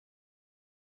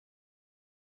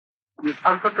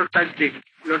Also to touch the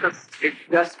lotus, it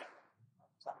just,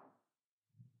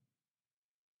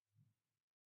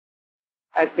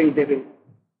 I think they will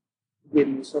give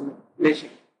me some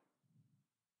blessing.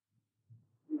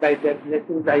 By their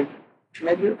blessings, I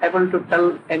may be able to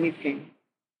tell anything.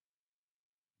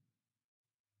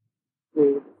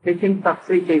 The teachings of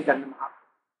Sri Chaitanya Mahaprabhu,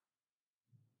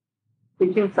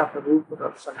 teachings of Rupa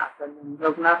or Sanatana and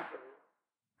Raghunath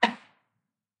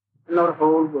and our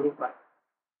whole Guru Party.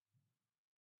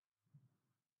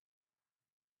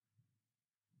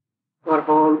 Our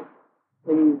whole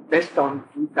thing based on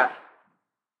Gita.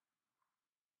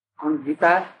 On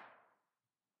Gita,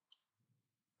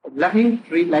 a loving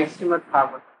tree like Srimad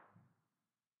Bhagavatam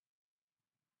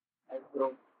has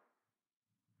grown.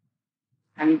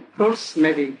 And fruits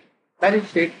may be very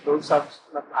sweet fruits of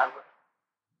Srimad Bhagavatam.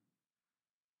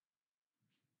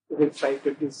 We will try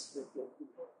to distribute.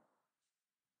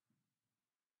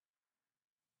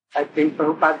 I think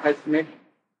Prabhupada has made,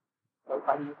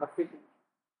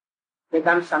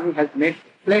 Vedanta Swami has made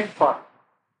platform.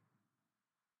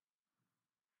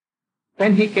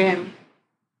 When he came,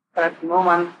 that no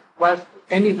one was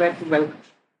anywhere to welcome.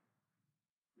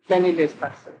 Penniless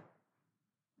person.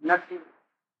 Nothing.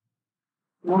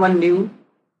 No one knew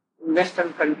in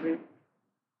Western country.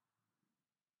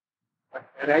 But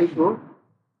where I go,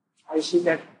 I see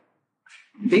that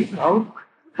big crowd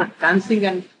dancing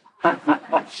and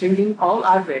singing all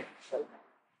are there.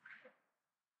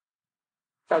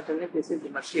 Certainly this is the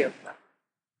mercy of God.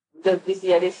 Because this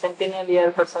year is centennial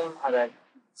year for Swami Maharaj.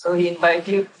 So he invited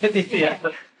you this year.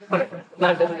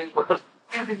 Not before.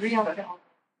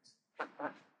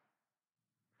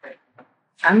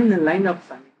 I'm in the line of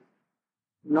Swami,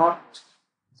 not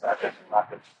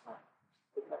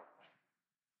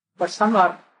but some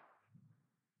are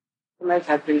who might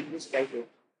have been misguided.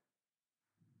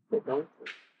 They don't.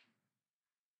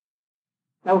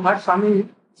 Now what Swami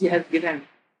Ji has given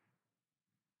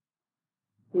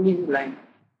in his line,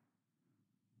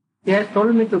 he has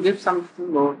told me to give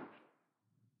something more.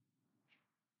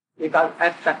 Because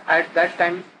at that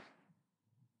time,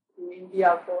 in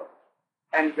India also,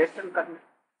 and Western country,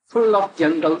 full of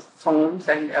jungles, thorns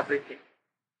and everything.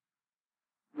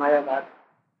 Mayavad,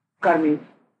 Karmi,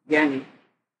 Gyani,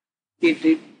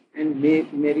 Kitrit and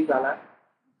Mary Gala.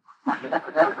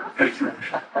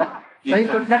 They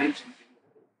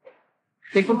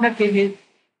could not give his,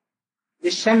 the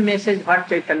same message what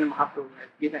Chaitanya Mahaprabhu has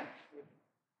given.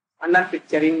 Anarpit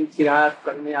charing chirat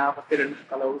karmya patiran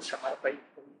kalau samarpai.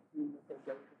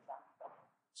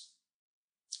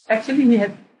 Actually, he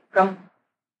had come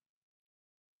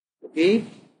to give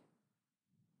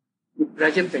the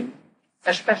Brajapin,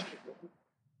 especially.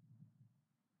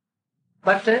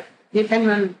 But if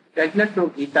anyone does not know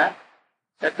Gita,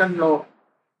 does not know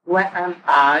who am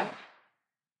I,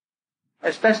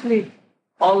 especially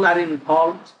all are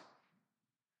involved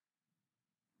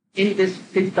in this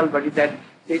physical body, that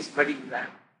this body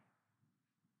land.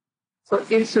 So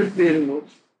it should be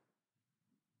removed.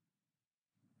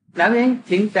 Now I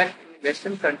think that in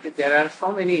Western country there are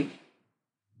so many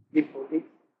devotees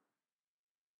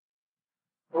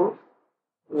who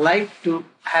like to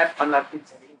have anarchic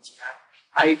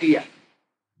idea.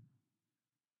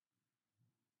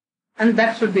 And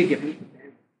that should be given to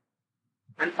them.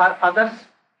 And for others,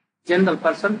 general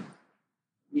person,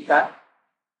 Gita,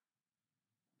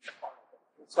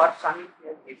 it's what Swami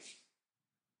gives.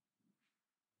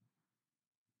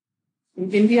 In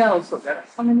India also, there are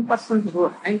so many persons who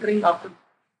are hankering after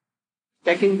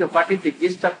taking the what is the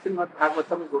gist of Srimad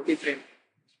Bhagavatam Goti Prem.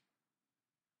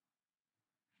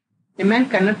 A man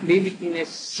cannot live in a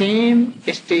same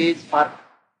stage for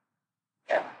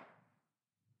ever.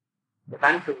 They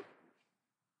want to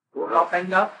go up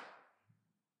and up.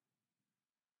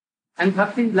 And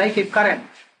bhakti is like a current.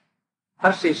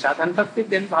 First is sadhana bhakti,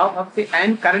 then bhav bhakti,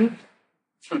 and current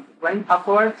going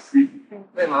upwards.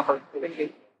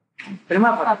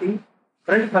 Prema Bhakti,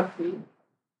 Braj Bhakti,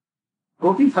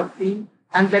 Gopi Bhakti,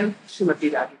 and then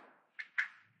Srimati Radhika.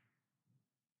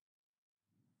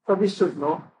 So we should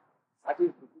know what is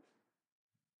Bhakti.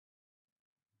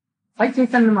 Why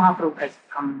Chaitanya Mahaprabhu has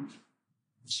come?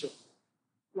 So,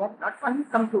 he has not only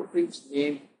come to preach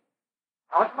name,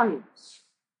 not only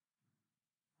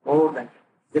more than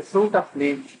the fruit of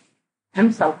name,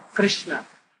 himself, Krishna.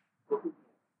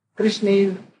 Krishna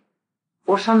is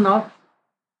ocean of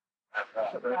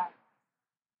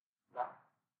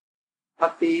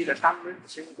Bhakti Rasamrit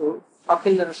Sindhu,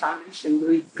 Akil Rasamrit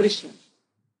Sindhu is Krishna.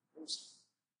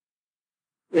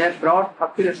 We have brought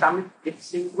Bhakti Rasamrit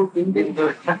Sindhu in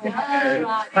the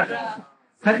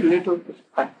very little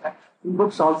in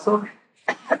books also.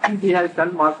 He has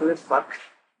done marvelous work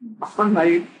Often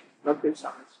my Bhakti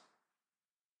Swami.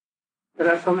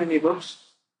 There are so many books.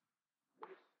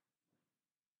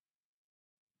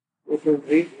 If you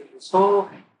read, so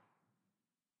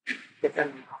they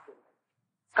can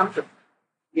come to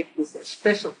it is a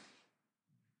special.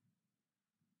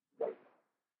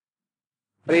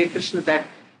 Hare Krishna that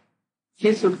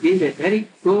he should give a very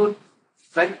good,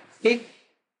 very thick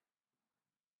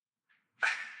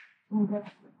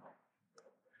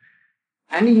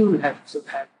and you will should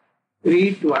have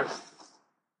read towards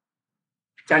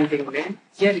chanting name,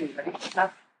 hearing very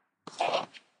stuff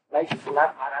like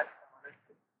Gulab Maharaj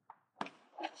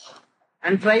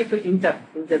and try to enter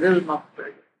in the realm of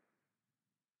prayer.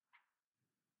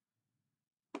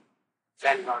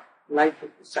 Then not life will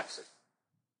be successful.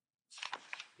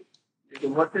 If you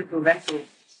wanted to went to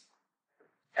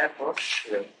airport,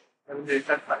 you will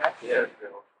return for that.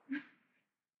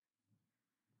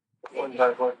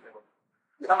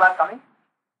 Some are coming.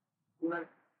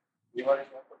 You are in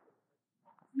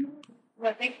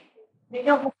I think they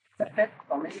don't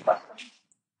how many persons?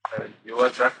 You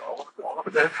attract all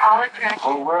of them. all attract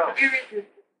Whole world.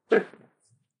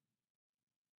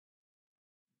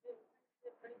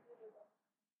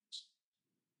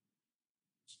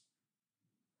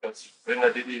 Because Vrinda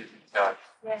Didi is in charge.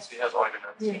 Yes. She has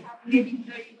organized. Yeah.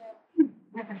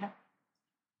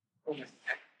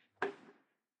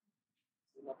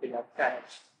 Nothing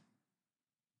attached.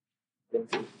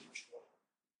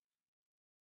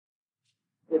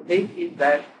 The thing is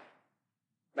that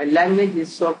my language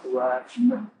is so poor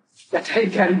that I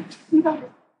can't.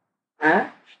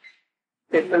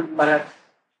 People Bharat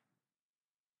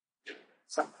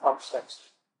some obstacles.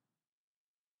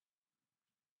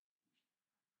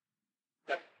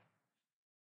 But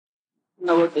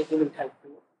nowadays they will help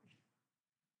you.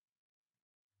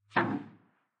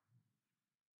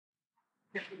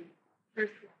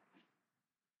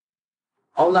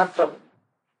 All are from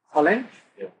Holland.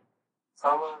 Yeah.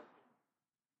 Someone,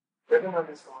 Vrinda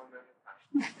is someone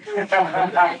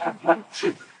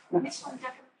This one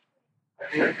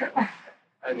definitely.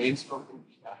 I need something.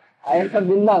 I am from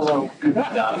Vrindavan.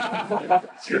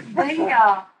 There you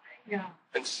go. Yeah.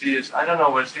 And she is, I don't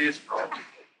know where she is from.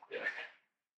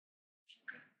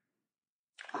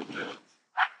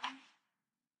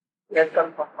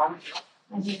 Welcome for France.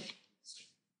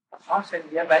 France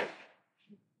and nearby.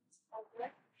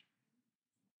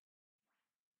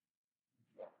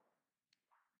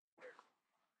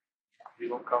 You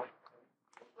don't come.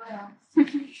 Well.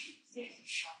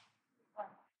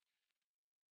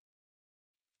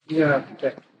 Yeah,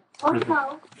 okay.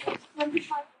 Also, it's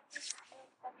 25 minutes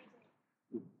every day.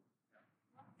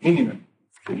 Minimum.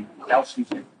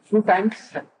 Two times.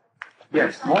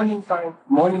 Yes, morning time,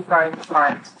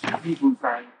 times, evening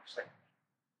time.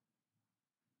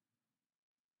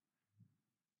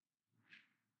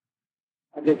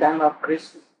 At the time of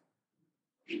Christmas,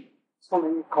 so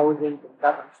many cows in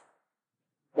Vrindavan.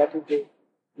 That is the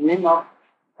name of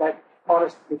that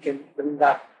forest became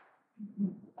Vrindavan.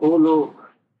 Golok.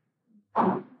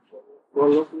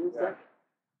 Golok means that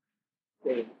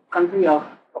the country of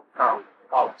cows.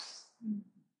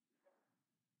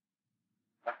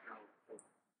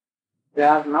 There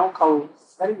are now cows,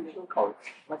 very little cows,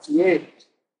 but yet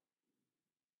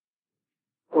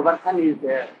Govardhan is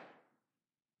there,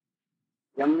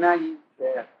 Yamuna is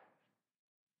there.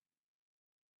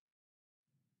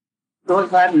 Those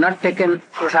who have not taken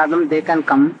prasadam, they can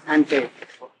come and take.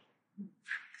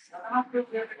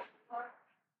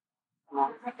 No.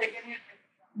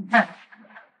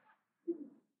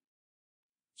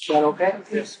 You are okay?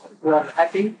 Yes. You are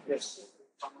happy? Yes.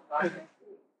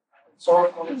 So,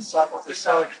 on the south of the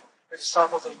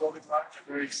south of the Govind March,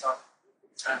 very south.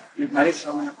 We married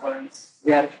so many friends.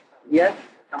 They are here,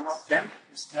 some of them.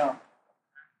 Yeah.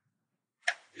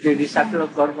 The disciple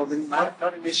of God Govind Maharaj.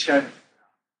 Not in mission.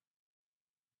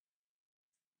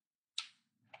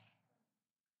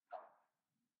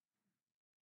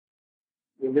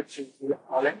 You live in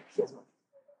Holland? Yes.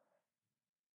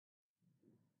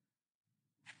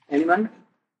 Anyone?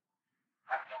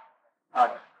 All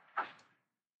right.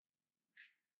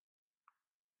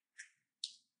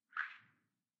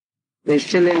 They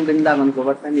still in Vrindavan,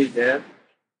 Govardhan is there,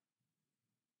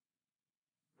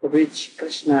 to which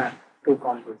Krishna took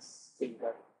on his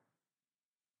finger.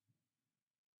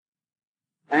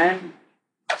 And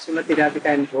Srimati Radhika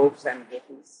and gopis and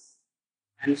gopis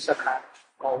and Sakha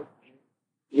all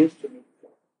used to meet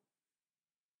there.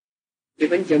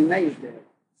 Even Jamuna is there.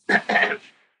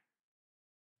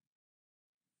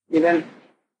 Even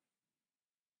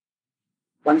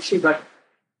Banshi Bhatt,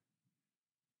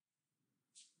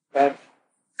 where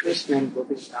Krishna and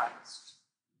gopis danced.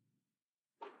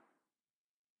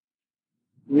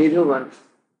 Nidhuvan,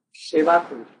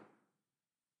 Sevakund.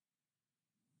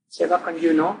 Sevakund,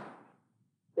 you know?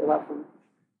 Sevakund.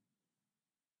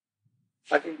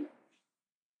 What is it?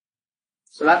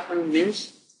 Sevakund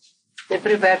means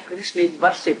everywhere Krishna is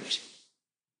worshipped.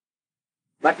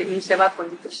 But in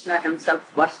Sevakund, Krishna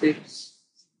himself worships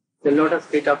the lotus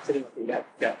feet of Srimati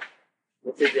Radhika,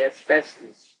 which is their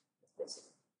specialist.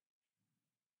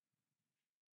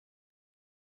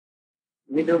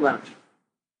 Nidhuvan.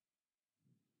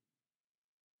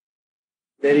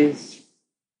 There is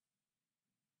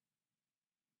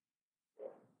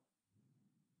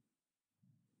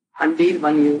Handir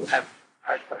one you have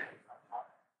heard for him.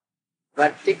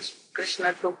 Where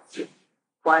Krishna took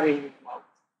fire in his mouth.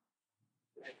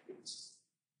 Like this.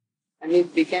 And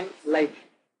it became like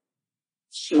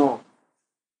snow.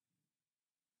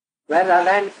 Where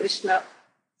Radha and Krishna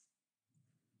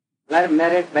were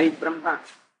married by Brahma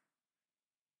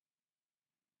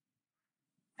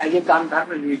as a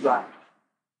Gandharva Vivah.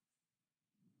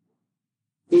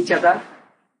 Each other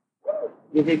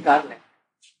with a garland.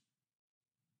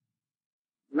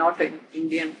 Not an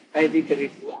Indian Vedic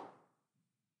ritual.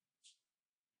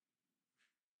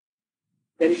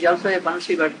 There is also a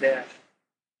Bansi bird there.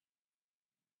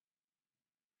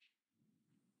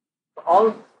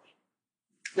 All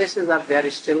places are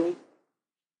there still.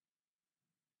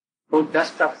 Both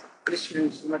dust of Krishna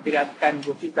and Srimati Radhika and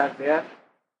Gopis are there.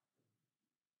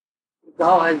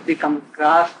 Thou has become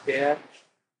grass there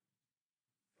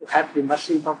to have the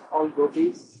mercy of all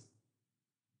gopis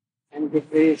and the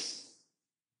praise.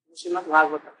 Srimad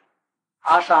Bhagavatam.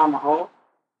 Asamaho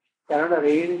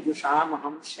Karanareni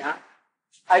Jusamaham Syam.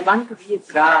 I want to be a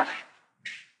grass,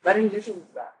 very little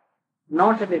grass,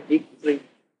 not a big tree.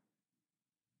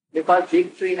 Because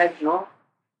big tree has no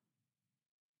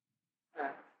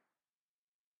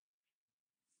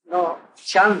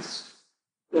chance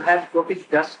to have gopis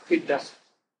dust, feed dust.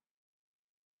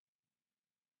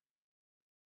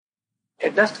 A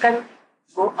dust can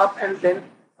go up and then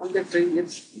on the tree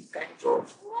it can go,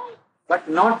 but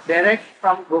not direct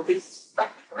from gopis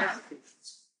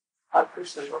or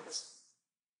Krishna lotus.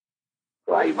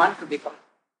 So I want to become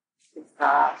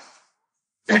grass.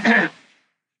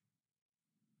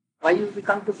 Why you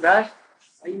become to grass?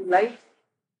 Why you like?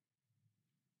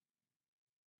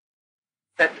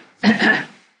 That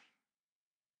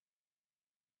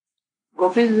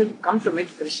gopis will come to meet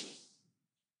Krishna.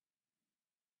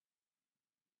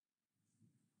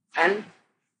 And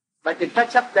by the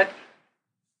touch of that,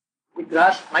 the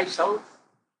grass, myself,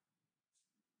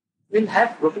 will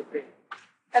have gopi prema.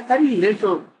 A very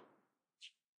little.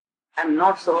 I am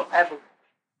not so able.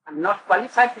 I am not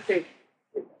qualified to take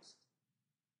it.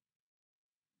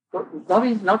 So, though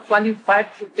he is not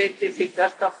qualified to take the fig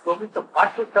dust of gopi, so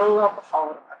what to tell of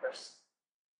our others?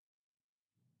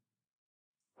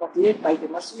 But yet, by the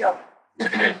mercy of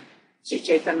Sri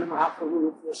Chaitanya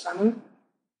Mahaprabhu Goswami,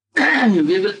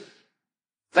 we will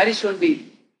very soon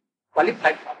be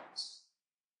qualified for this.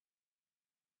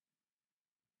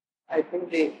 I think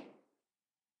the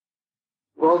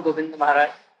Gaur Govinda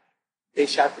Maharaj,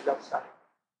 Deshati Gopsai,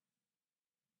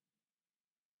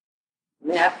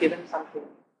 may have given something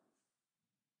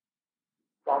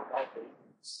about our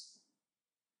things.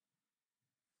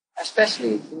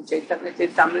 Especially in Chaitanya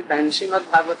Charitamrita and Srimad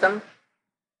Bhagavatam,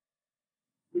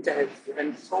 which has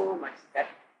given so much that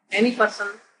any person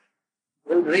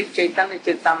will read Chaitanya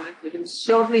Charitamrita, will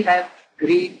surely have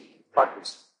greed for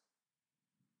this.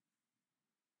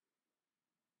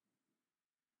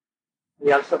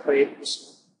 We also pray Krishna.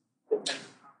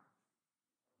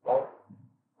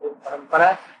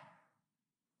 Parampara,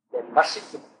 then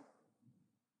merciful.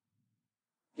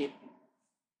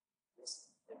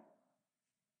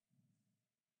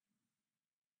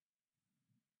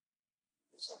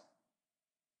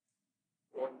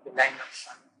 The line of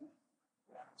sun.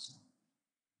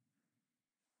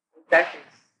 That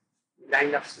is the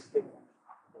line of system.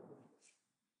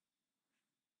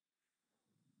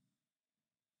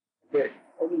 Okay,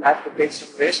 I will have to take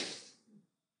some rest.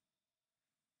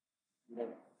 Then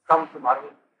come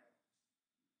tomorrow.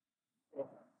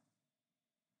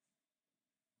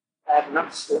 I have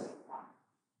not slept.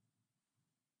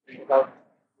 About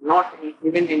not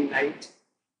even in night.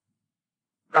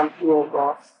 From 2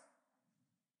 o'clock.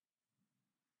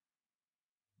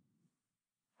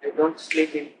 I don't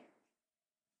sleep in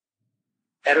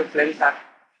aeroplanes or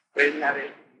plane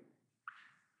away.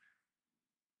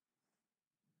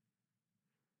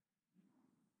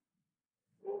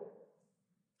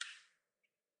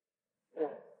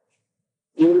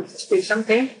 You will speak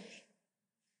something?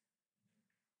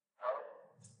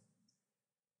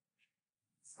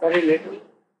 Very little.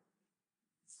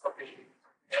 Okay.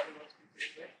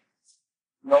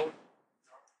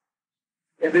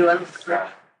 Everyone.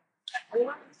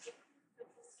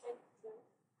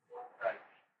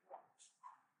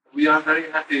 We are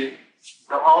very happy.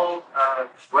 The whole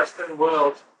Western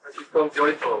world has become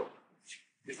joyful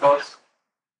because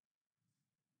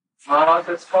Maharaj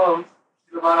has come,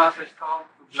 Srila Maharaj has come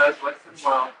to bless Western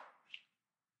world.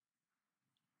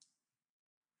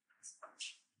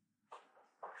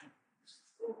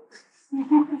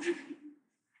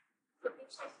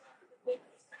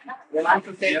 You want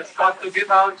to He take has come to give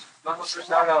out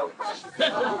Mahaprasada.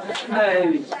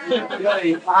 Hey,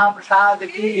 Jai Mahaprasad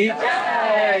ki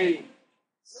Jai.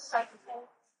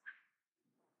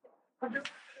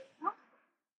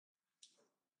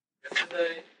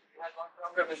 Yesterday, we had one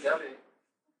program in Delhi.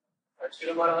 And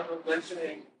Srila Maharaj was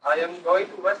mentioning, I am going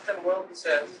to Western world, he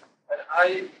says, and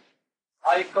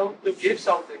I come to give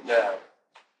something there.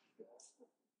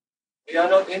 We are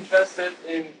not interested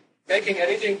in taking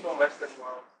anything from Western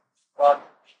world, but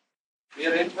we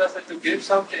are interested to give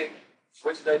something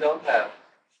which they don't have.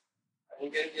 And he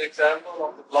gave the example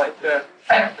of the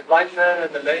blind man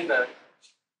and the lame man.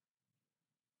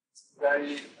 It's a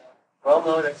very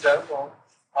well-known example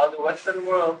how the Western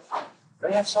world,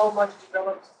 they have so much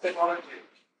developed technology,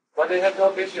 but they have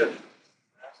no vision.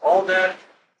 All their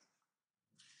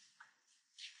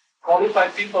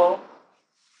qualified people,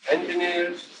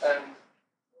 engineers and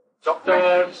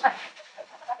doctors,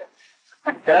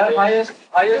 their highest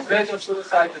rate of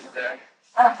suicide is there.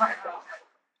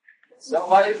 So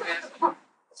why is this?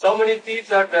 So many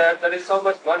thieves are there, there is so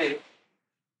much money.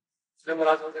 Sri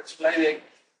Maharaj was explaining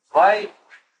why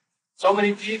so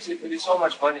many thieves if there is so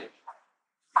much money.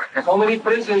 So many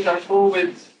prisons are full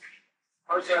with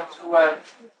persons who have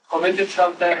committed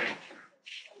some theft.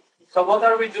 So what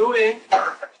are we doing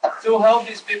to help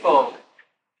these people?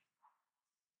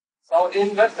 So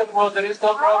in Western world there is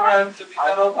no program to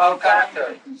develop our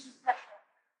character.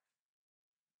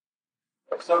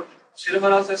 So Sri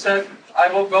Maharaj has said,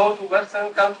 I will go to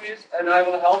Western countries and I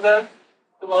will help them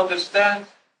to understand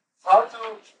how to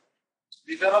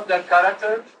develop their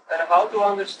character and how to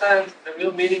understand the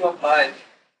real meaning of life,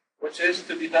 which is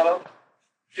to develop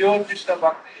pure Krishna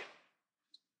Bhakti.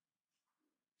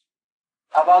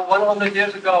 About 100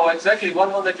 years ago, exactly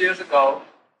 100 years ago,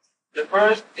 the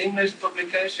first English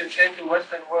publication came to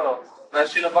Western world by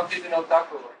Srila Bhaktivinoda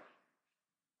Thakur.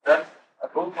 That a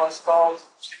book was called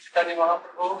Sri Chaitanya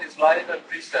Mahaprabhu, His Life and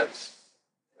Precepts.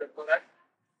 Is that correct?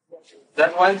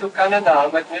 That went to Canada,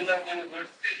 Macmillan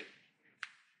University.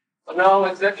 So now,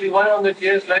 exactly 100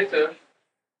 years later,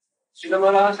 Srila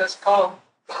Maharaj has come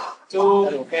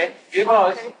to give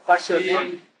us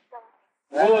the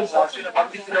words of Srila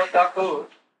Bhaktivinoda Thakur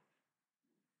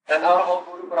and our whole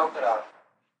Guru Parampara.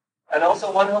 And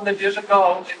also 100 years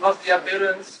ago, it was the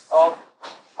appearance of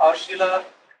our Srila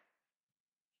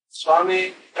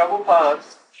Swami Prabhupada,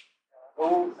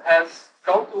 who has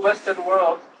come to Western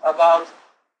world about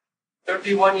 30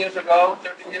 years ago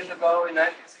in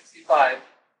 1965.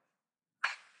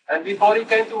 And before he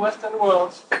came to Western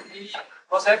world, he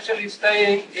was actually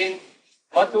staying in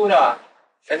Mathura.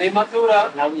 And in Mathura,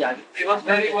 he was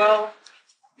very well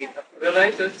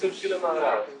related to Srila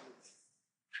Maharaj.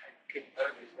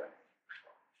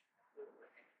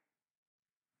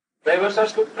 They were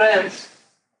such good friends.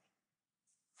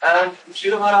 And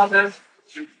Srila Maharaj has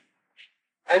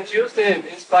enthused him,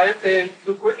 inspired him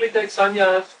to quickly take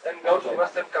sannyas and go to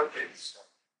Western countries.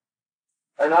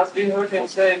 And as we heard him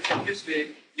say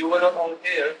previously, you were not all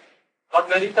here, but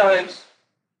many times,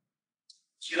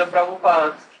 Srila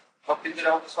Prabhupada,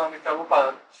 Bhaktivedanta Swami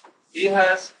Prabhupada, he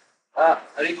has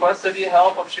requested the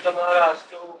help of Srila Maharaj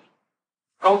to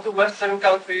come to Western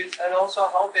countries and also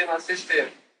help him, assist him.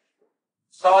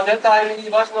 So at that time he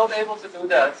was not able to do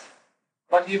that.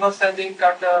 But he was sending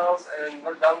kartals and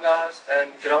murdangas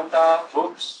and granta,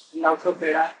 books, And also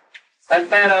Peda. and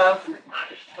pera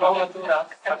from Mathura.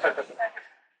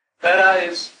 Pera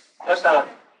is prasad.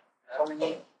 So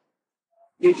many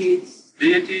deities,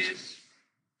 Deities,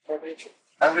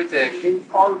 everything. in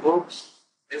all books.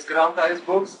 His granta, his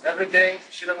books, everything.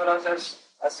 Srila Maharaj has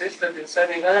assisted in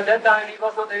sending. And at that time he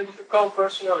was not able to come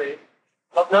personally.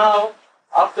 But now,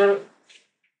 after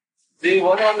the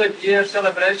 100-year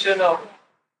celebration of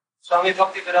Swami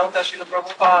Bhaktivedanta Srila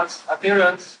Prabhupada's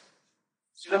appearance,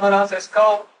 Srila Maharaj has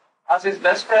come as his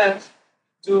best friend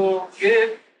to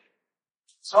give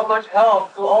so much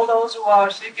help to all those who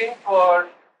are seeking for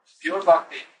pure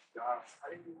bhakti.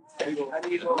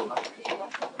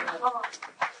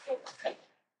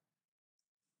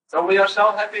 So we are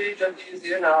so happy that he is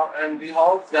here now, and we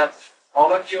hope that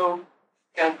all of you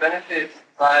can benefit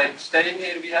by staying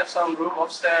here. We have some room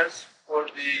upstairs for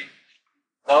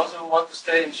those who want to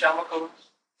stay in Shamakut.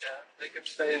 Yeah. they can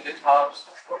stay in this house.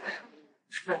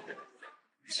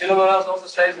 Srila Maharaj also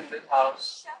stays in this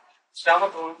house.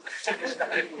 Shyamakund.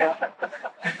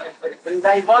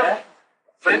 Vrinda is But there.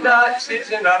 Vrinda stays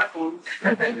in Radhakund.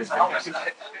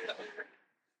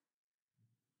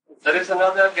 There is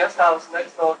another guest house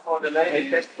next door for the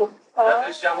ladies. That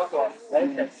is Shyamakund.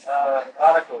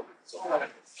 Radhakund.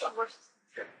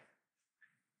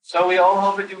 So we all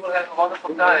hope that you will have a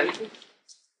wonderful time.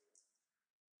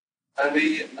 And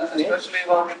we especially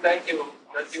want to thank you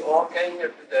that you all came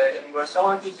here today and were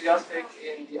so enthusiastic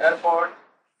in the airport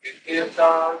with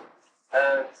kirtan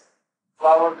and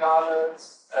flower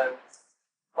gardens and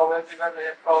from everywhere they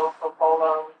have come from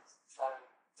Poland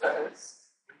and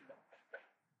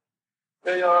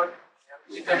New York,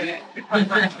 Italy.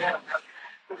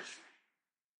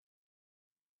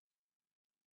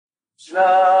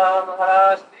 Shila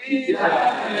Maharaj Ki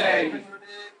Jai.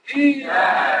 Ki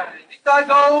Jai. Nitai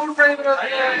Gaur Premanand.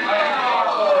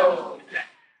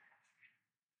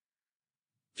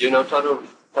 You know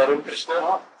Tarun Krishna?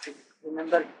 Oh, I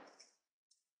remember.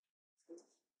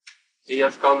 He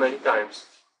has come many times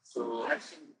to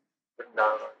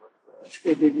Vrindavan.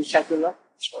 Baby Shakula.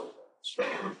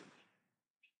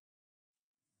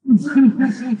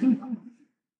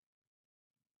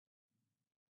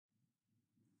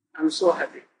 I'm so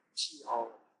happy. Oh.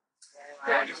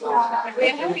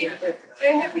 We're happy.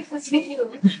 We're happy to see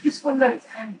you. It's wonderful.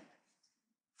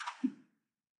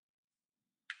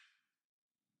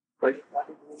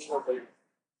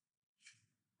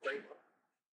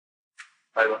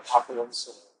 I will happen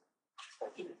also.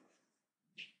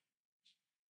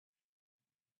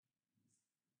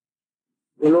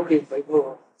 Golo ke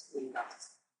Vaibhav Vrinda.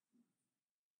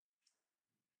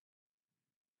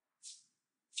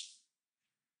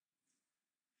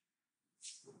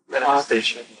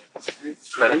 Manifestation.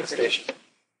 Manifestation.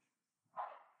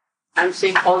 I'm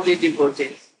seeing all the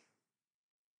devotees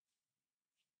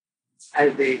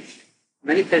as the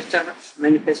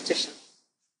manifestation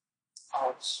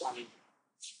of Swami.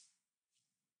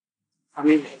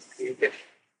 Swami has created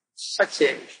such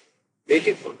a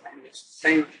beautiful and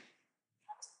strange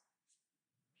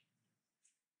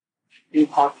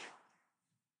import.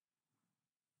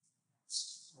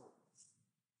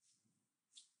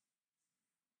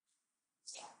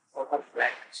 Over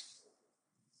practice.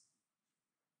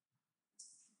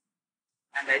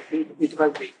 And I think it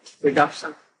was the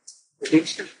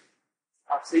prediction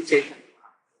of Sri Chaitanya.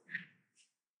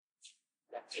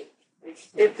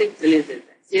 Every village,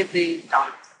 every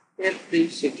town, every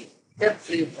city,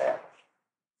 everywhere.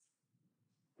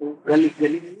 Gully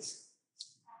means?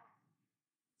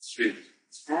 Street.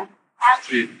 Huh?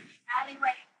 Street.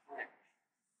 Alleyway.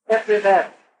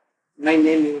 Everywhere, my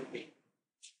name will be.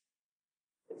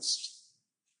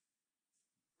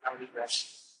 Now we rest.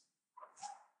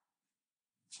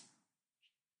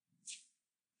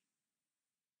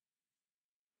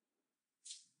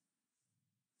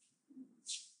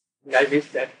 I wish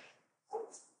that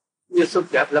you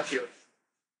should develop your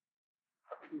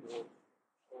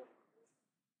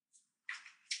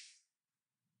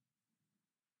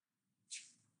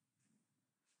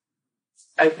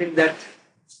I think that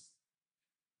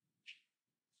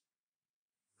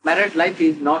married life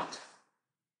is not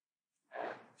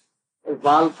a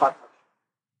wallpaper.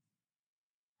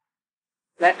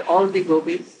 Let all the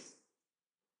gopis,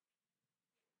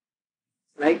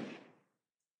 like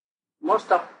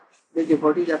most of the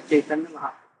devotees of Chaitanya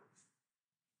Mahaprabhu,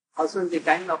 also in the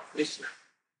time of Krishna,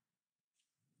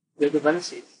 the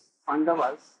Vansis,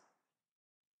 Pandavas,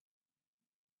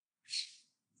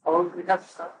 all we have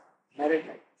served married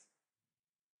life.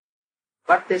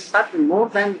 But they served more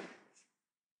than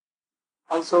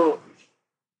also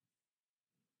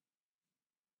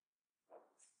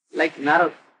like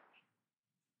Narad.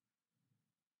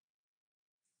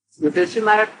 Yudhishthira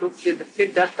Maharaj took the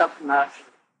feet dust of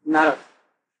Narad.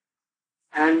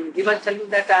 And he was telling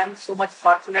that I am so much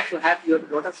fortunate to have your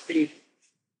lotus feet.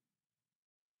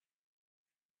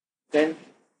 Then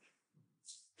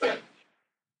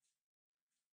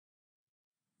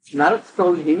Narad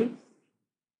told him,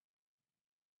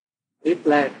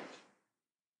 replied,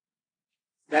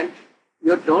 that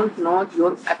you don't know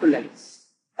your opulence.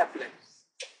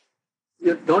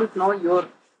 You don't know your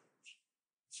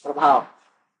prabhav.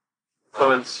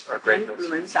 Influence or greatness.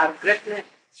 Influence or greatness.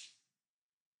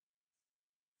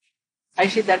 I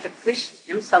see that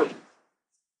Krishna himself,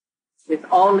 with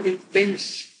all his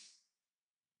pains,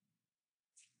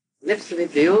 lives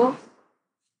with you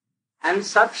and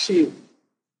serves you.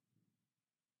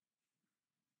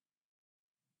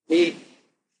 He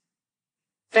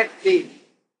takes the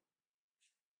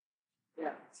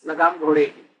lagam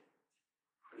ghode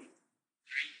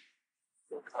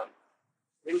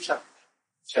himself.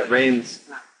 The reins.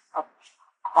 Of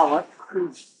our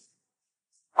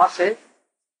horses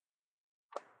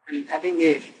and having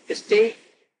a stake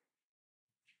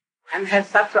and has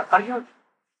served Arjuna.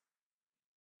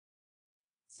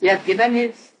 He has given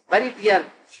his very dear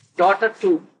daughter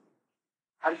to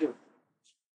Arjuna.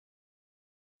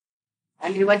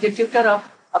 And he was a tutor of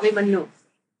Abhimanyu,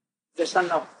 the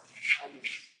son of Arjuna.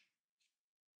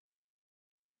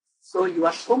 So you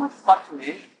are so much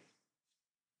fortunate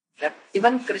that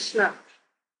even Krishna,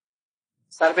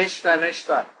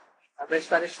 Sarveshwareshwar,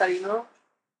 you know,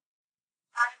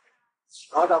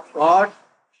 God of God,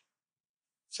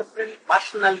 Supreme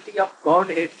Personality of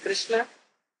Godhead, Krishna,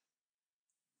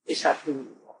 is serving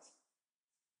you.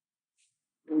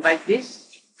 And by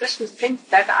this, Krishna thinks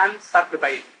that I am served by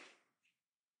it.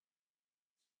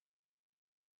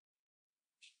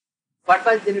 What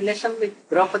was the relation with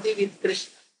Draupadi with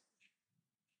Krishna?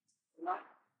 You know,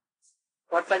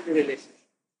 what was the relation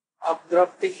of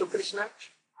Draupadi to Krishna?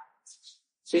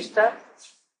 Sister?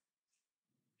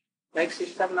 Like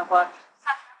sister na what?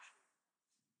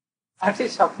 What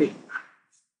is Sakhi?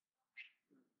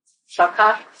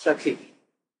 Sakha, Sakhi.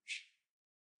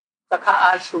 Sakha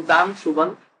are Sudam,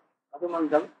 Subhan,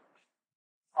 Madhumandal,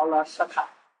 all are Sakha.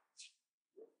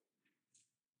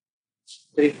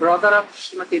 The brother of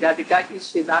Srimati Radhika is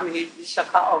Sridham, he is the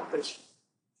Sakha of Krishna.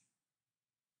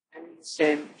 And he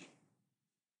said,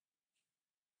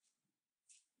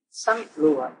 some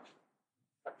lower,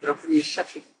 but Draupadi is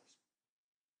Sakhi.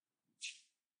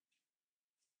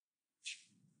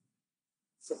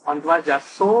 So Pandavas are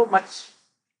so much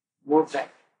more than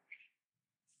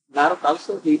Narad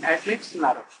also, he admits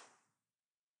Narad.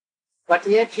 But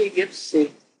yet he gives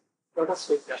a lot of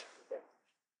sweetness to them.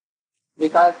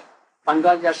 Because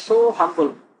Pandavas are so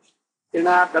humble,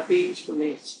 Trinadapi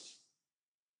Sunesh.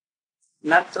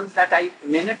 Not so that I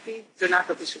may not be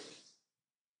Trinadapi Sunesh.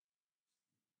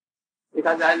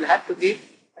 Because I will have to give,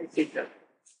 I think that.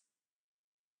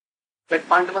 But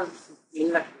Pandavas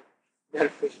will not be their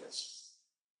sweetness.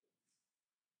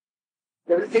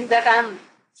 They will think that I am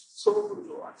so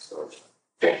low and so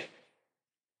low.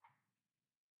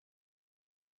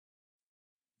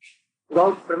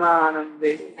 Gaur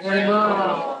Pramanande.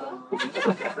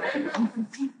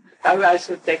 Now I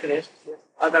should take rest.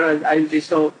 Otherwise I will be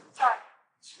so.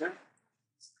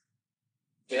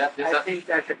 Yeah, I think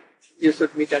that you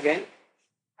should meet again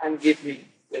and give me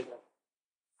pleasure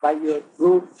by your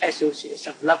good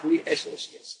association, lovely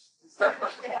association.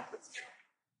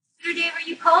 Gurudev, are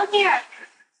you cold here?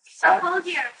 It's so cold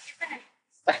here, isn't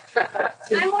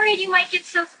it? I'm worried you might get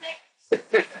so sick.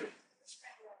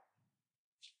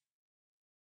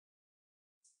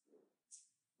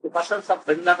 The persons of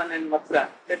Vrindavan and Mathura,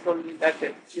 they told me that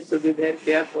you should be very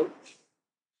careful.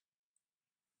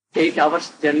 8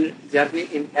 hours journey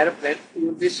in airplane, you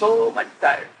will be so much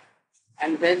tired.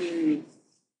 And when you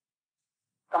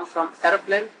come from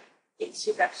airplane, you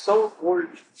see that so cold,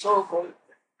 so cold.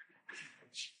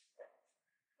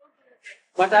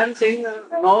 But I'm saying,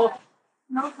 no.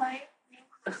 No fire.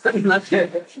 Not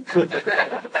yet.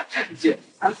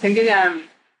 I'm thinking I'm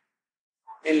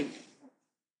in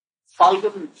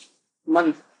Falgun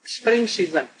month, spring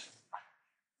season,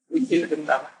 in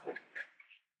Vrindavan.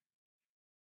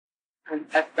 And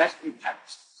at best we have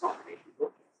so many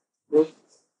people.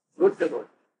 Good to go.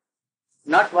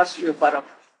 Not worse you for of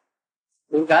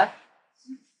Durga.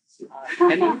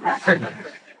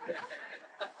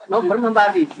 No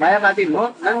Brahmavadi, Mayavadi,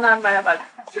 no, none are Mayavadi.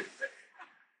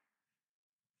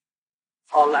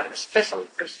 All are special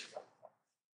Krishna.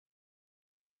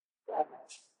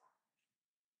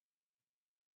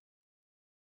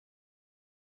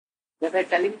 They were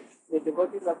telling the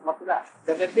devotees of Mathura,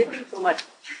 they were weeping so much.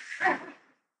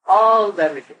 All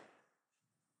were weeping.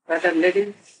 Whether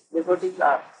ladies, devotees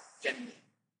are gentlemen.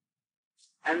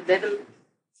 And they were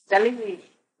telling me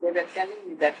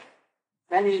that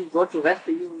when you go to West,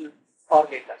 you will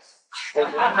forget us. I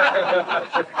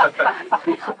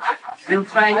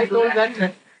told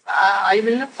that I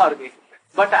will not forget.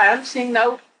 But I am saying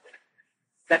now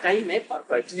that I may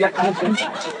forget.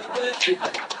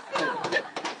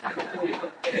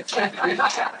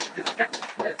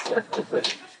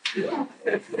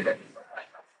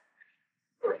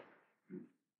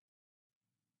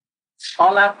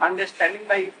 All are understanding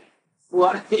by who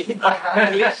are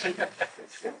listening.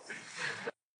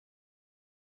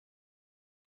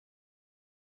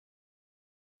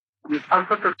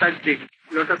 Also to touch the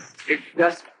lotus, it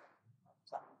just,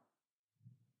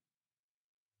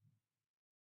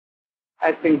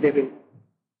 I think they will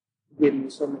give me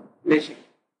some blessing.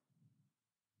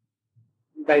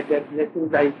 By their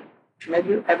blessings, I may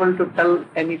be able to tell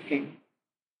anything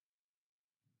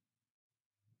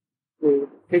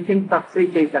teachings of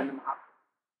Sri Chaitanya Mahaprabhu,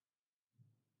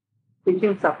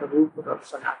 teachings of Rupa of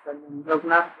Sanatana and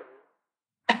Raghunath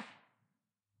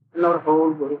and our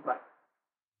whole Guru Parva.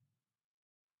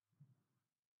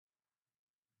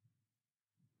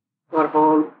 Our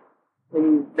whole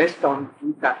thing based on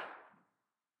Gita.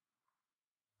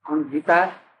 On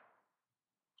Gita,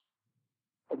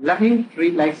 a loving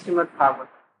tree like Srimad Bhagavatam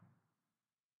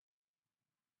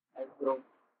has grown.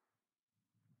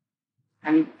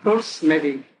 And fruits may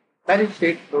be very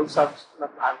sweet fruits of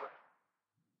Srimad Bhagavatam.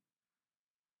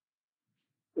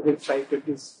 We will try to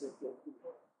distribute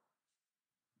people.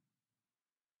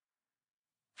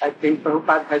 I think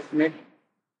Prabhupada has made,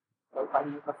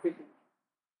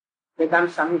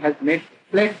 Vedanta Swami has made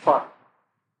platform.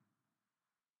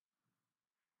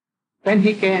 When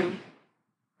he came,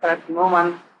 that no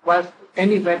one was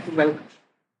anywhere to welcome.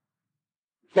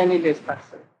 Penniless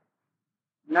person.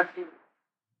 Nothing.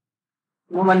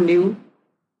 No one knew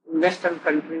in Western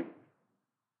country.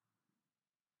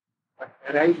 But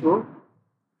where I go,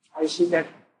 I see that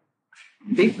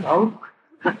big crowd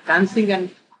dancing and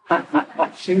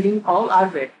singing all are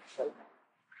there.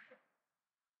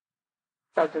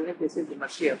 Certainly this is the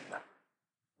mercy of God.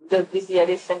 Because this year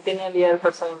is centennial year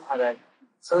for Swami Maharaj.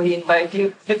 So he invited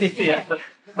you this year.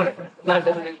 Not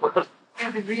as before.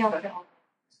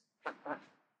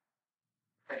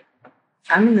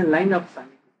 I'm in the line of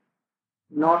Swami,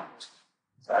 not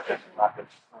certain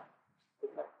markets.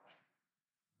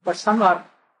 But some are,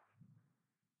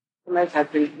 might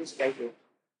have been misguided.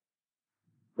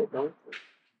 They don't.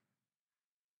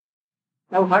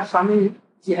 Now what Swami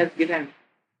Ji has given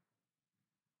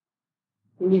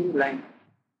in his line,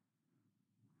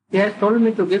 he has told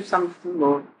me to give something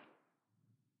more.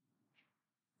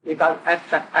 Because at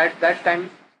that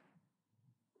time,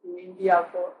 in India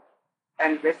also,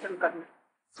 and Western country,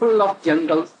 full of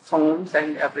jungles, thorns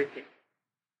and everything.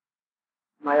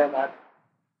 Mayavad,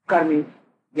 Karmi,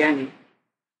 Gyani,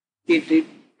 Kitri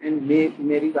and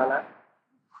Meriwala.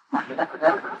 So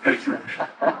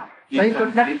they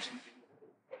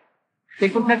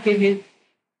could not give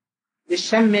the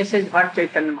same message what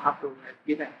Chaitanya Mahaprabhu has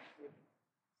given.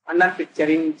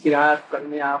 Anarpicharing Chirat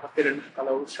Karmya Patiran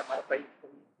Kalau Samarpai.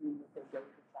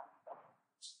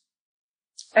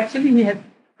 Actually, he had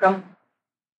come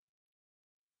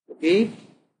to give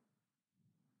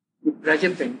the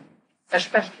Brajapin,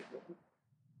 especially.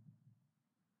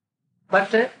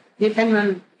 But if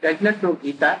anyone does not know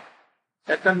Gita,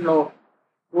 doesn't know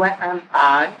who am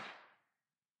I,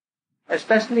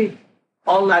 especially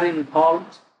all are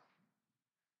involved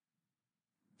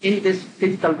in this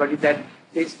physical body, that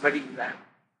this body is I am.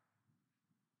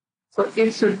 So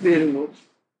it should be removed.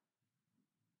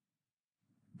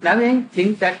 Now I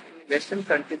think that in Western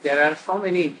country there are so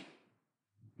many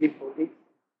devotees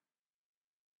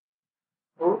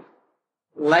who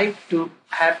like to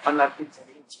have anarchic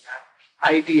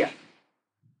idea.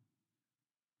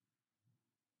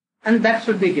 And that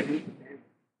should be given to them.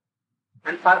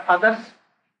 And for others,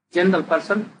 general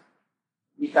person,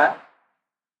 Gita,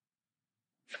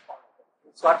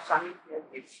 it's what Swami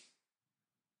gives.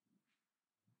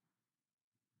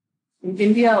 In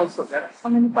India also, there are so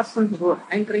many persons who are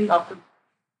hankering after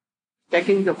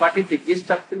taking the what is the gist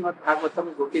of Srimad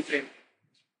Bhagavatam Goti Prem.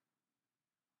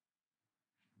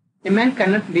 A man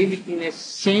cannot live in a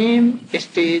same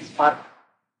stage forever.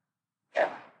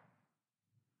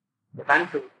 They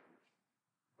want to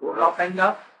go up and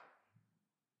up.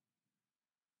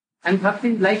 And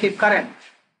bhakti is like a current.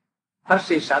 First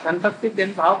is sadhan bhakti,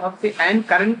 then bhav bhakti, and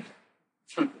current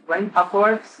going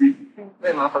upwards.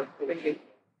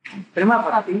 Prema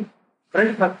Bhakti,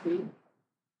 Braj Bhakti,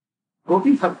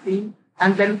 Gopi Bhakti,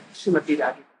 and then Srimati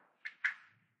Radhika.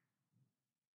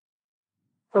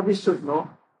 So we should know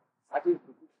what is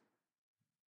Bhakti.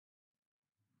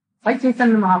 Why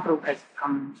Chaitanya Mahaprabhu has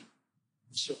come?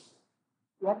 So,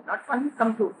 we have not only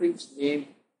come to preach name,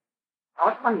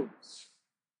 not only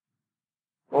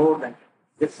more than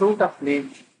the fruit of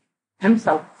name,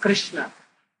 himself, Krishna.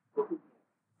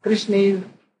 Krishna is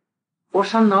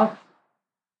ocean of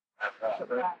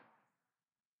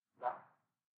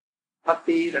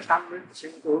Bhakti, Rasamrit,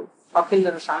 Sindhu, Akil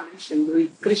Rasamrit, Sindhu is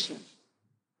Krishna.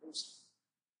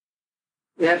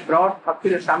 We have brought Bhakti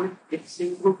Rasamrit with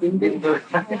Sindhu in the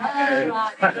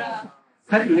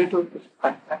very little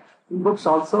in books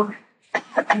also.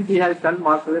 He has done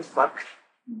marvelous work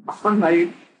on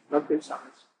my Bhakti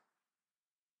Rasamrit.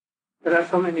 There are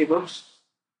so many books.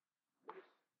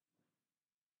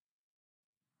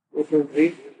 If you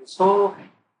read, so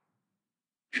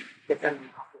they can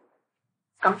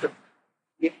come to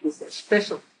give this a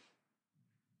special.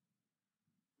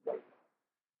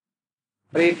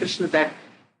 Hare Krishna, that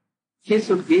he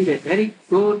should give a very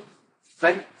good,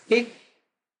 very thick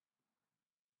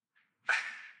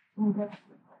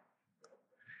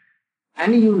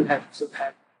and you will should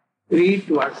have 3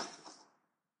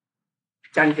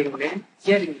 chanting name,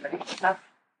 hearing very stuff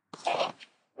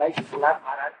like Lord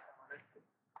Maharaj,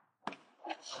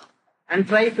 and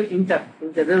try to enter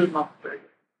in the realm of prayer.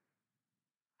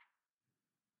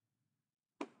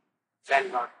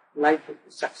 Then not life will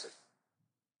be successful.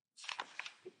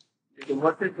 If you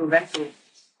wanted to went to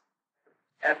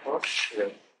airport,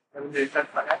 then you return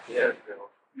back here.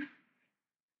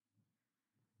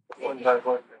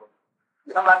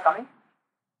 Some are coming.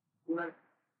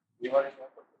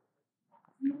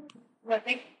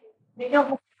 They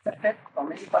don't How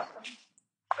many persons?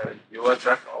 You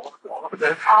attract all of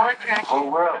them. all attract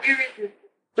Whole world.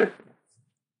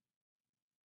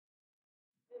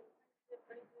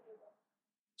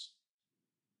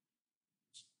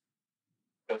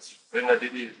 Because Vrinda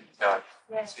Didi is in charge.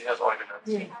 Yes. She has organized.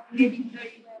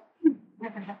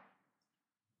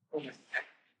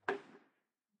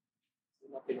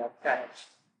 Nothing attached.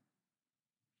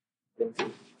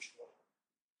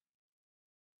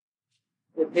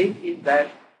 The thing is that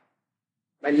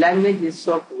my language is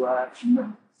so poor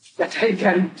that I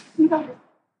can't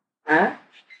tell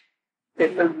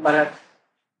Bharat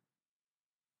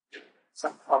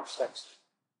some obstacles.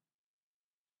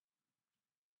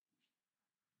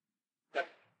 But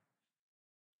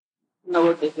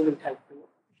nowadays he will help me.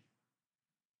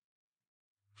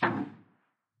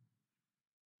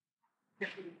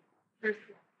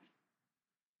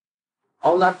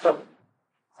 All are from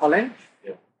Holland.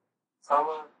 Yeah.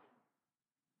 Someone,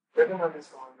 better on this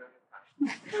one.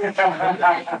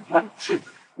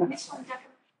 This one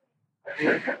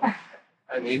definitely.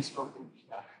 I need something.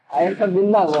 I am from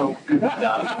Vrindavan.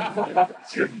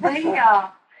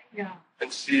 Yeah.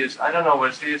 And she is, I don't know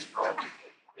where she is from.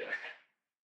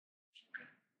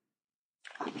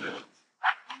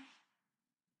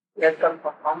 Welcome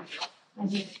for France.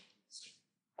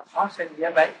 France and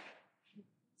nearby.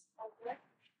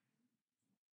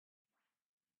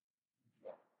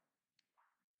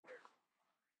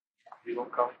 You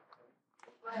don't come.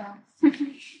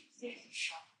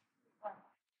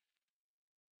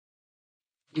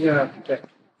 Yeah, okay.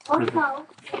 Also,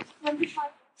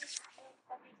 25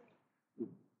 every day.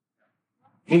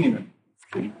 Minimum.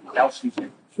 Else you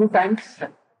can. 2 times.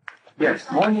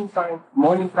 Yes, morning time,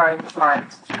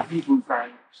 night, evening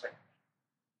time. Same.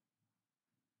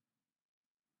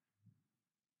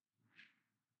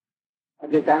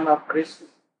 At the time of Krishna,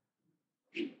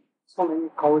 so many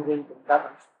cows in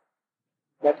Vrindavan.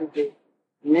 That is the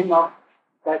name of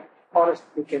that forest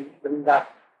became Vrindavan.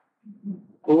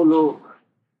 Golok.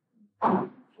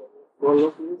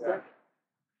 Golok means that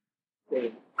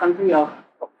the country of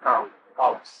cows.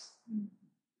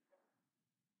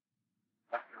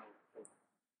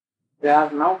 There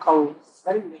are now cows,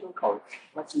 very little cows,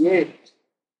 but yet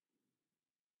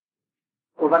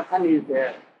Govardhan is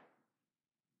there,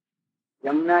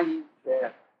 Yamuna is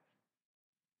there.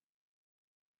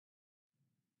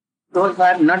 Those who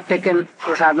have not taken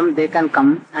prasadam, they can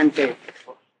come and take.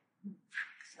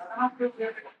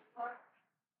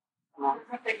 No.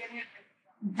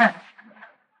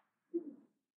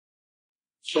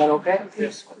 You are okay?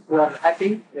 Yes. You are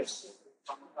happy? Yes.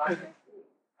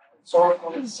 So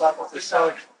all the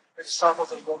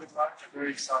disciples of Govind Maharaj are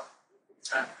very excited.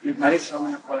 We've made so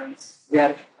many plans. They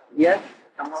are here,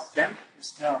 some of them.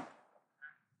 Yeah.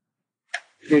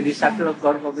 The disciple of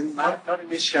God Govind Maharaj. Not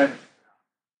initiated.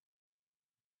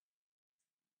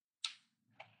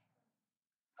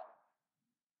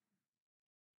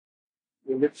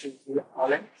 You live in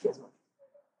Holland?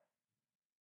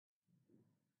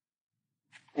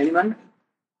 Anyone?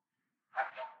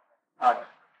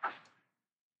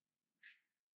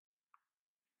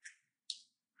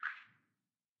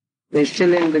 They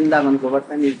still in Vrindavan,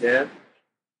 Govardhan is there,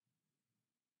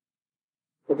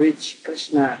 to which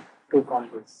Krishna took on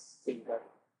his finger.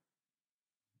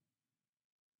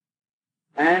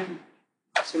 And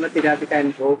Srimati Radhika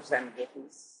and gopis and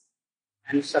gopis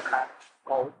and Sakha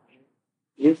called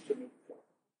used to meet there.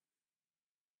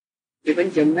 Even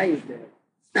Jamuna is there.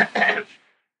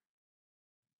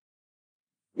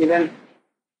 Even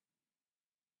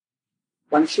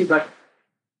Vanshi Bhatt,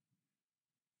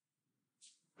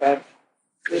 where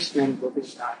Krishna and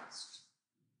gopis danced.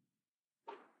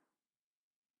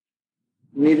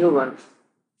 Niruvan,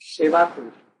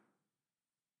 Sevakund.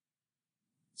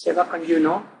 Sevakund, you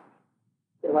know?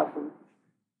 Sevakund.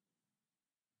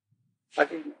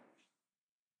 What is it?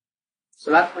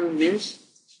 Sevakund means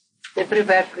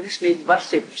everywhere Krishna is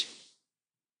worshipped.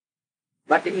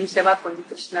 But in Seva Kunj,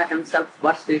 Krishna himself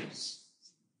worships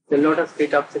the lotus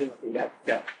feet of Srimati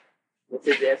Radhika, which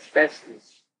is a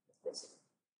specialist.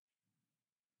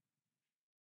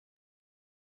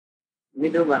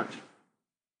 Midhuban.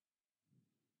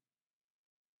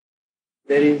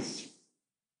 There is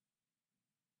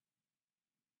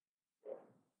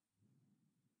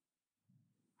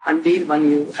Handir one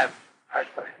you have heard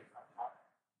for him.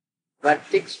 But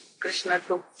Krishna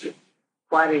took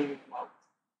fire in his mouth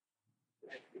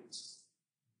like this.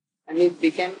 And it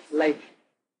became like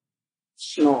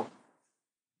snow.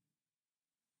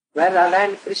 Where Radha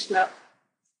and Krishna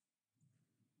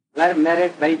were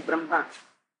married by Brahma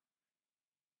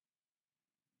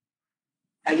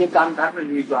as a Gandharva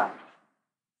Vivah.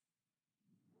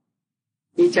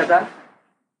 Each other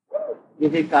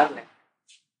with a garland.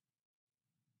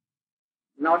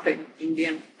 Not an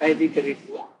Indian Vedic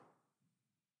ritual.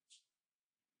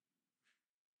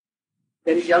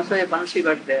 There is also a Bansi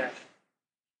bird there.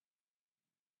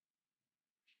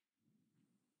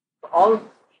 All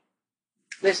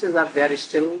places are there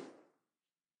still.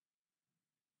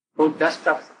 Both dust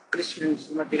of Krishna and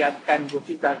Srimati Radhika and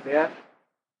Gopis are there.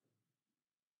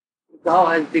 Thou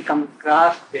has become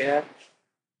grass there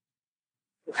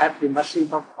to have the mercy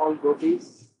of all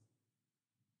gopis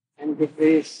and the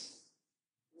grace.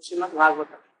 Srimad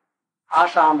Bhagavatam.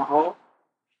 Asamaho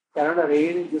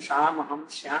Karanareni Jusamaham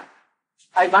Syam.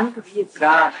 I want to be a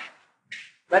grass,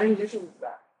 very little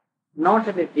grass, not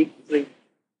a big tree.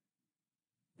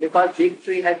 Because big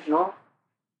tree has no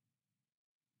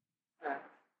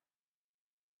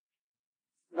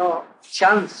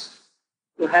chance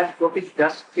to have gopis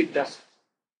dust, feed dust.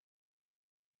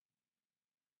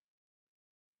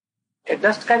 A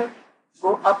dust can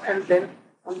go up and then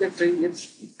on the tree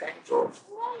leaves it can go,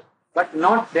 but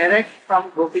not direct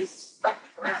from gopis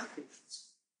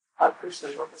or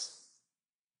Krishna gopis.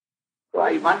 So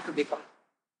I want to become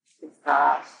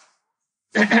grass.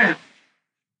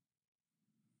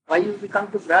 Why you become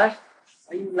to grass?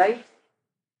 Why you like?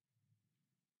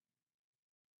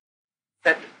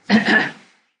 That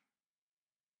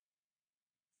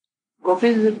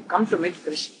gopis will come to meet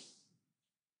Krishna.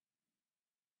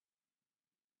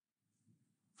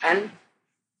 And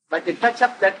by the touch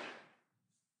of that,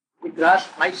 the grass,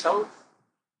 myself,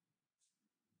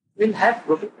 will have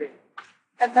gopi prema.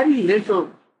 And very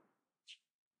little.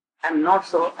 I am not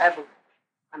so able.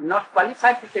 I am not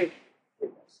qualified to take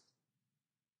it.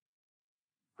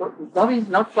 So thou is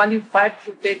not qualified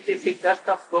to take the dust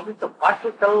of gopi, so what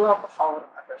to tell of our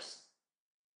others?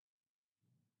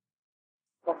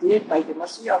 But yet by the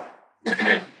mercy of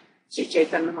Sri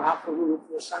Chaitanya Mahaprabhu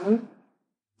Goswami,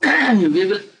 we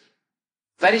will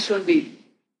very soon be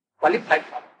qualified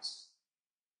for this.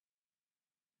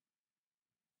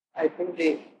 I think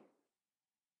the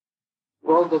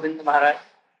Gaur Govinda Maharaj,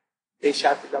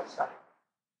 Deshati Lavsari,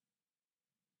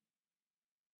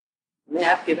 may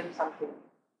have given something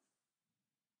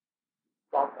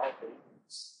about our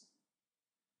things.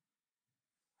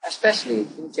 Especially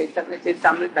in Chaitanya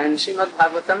Charitamrita and Srimad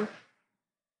Bhagavatam,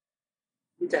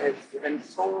 which has given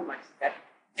so much that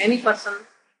any person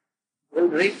will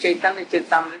read Chaitanya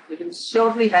Charitamrita, he will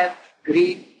surely have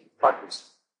greed for this.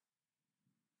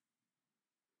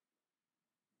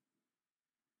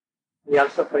 We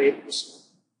also pray Krishna.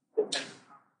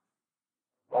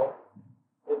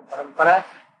 In Parampara,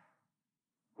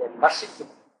 then merciful.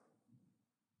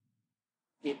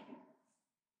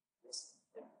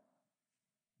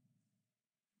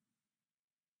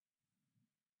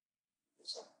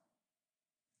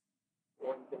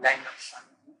 On the line of sun.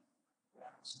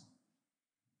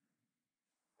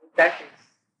 That is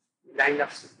the line of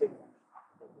Siddhi.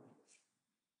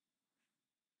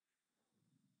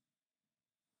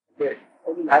 Okay, I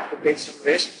will have to take some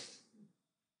rest.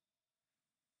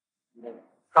 Then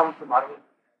come tomorrow.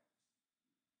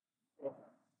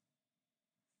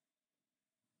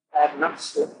 I have not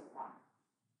slept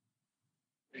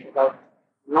about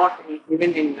not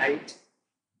even in night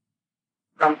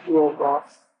from 2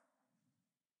 o'clock.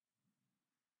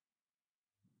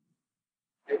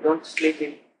 I don't sleep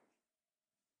in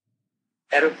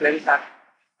aeroplanes are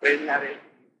planes are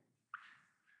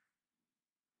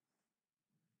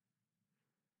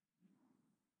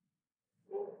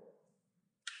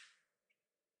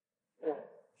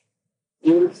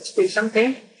You will speak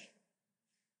something?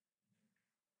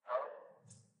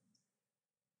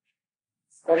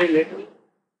 Very little.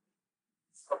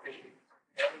 Okay.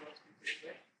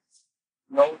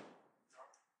 No.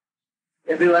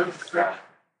 Everyone.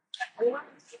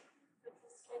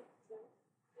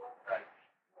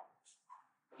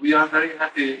 We are very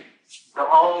happy. The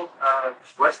whole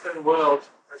Western world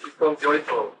has become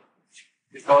joyful.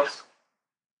 Because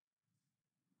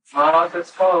Maharaj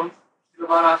has come, Srila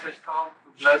Maharaj has come to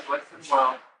bless Western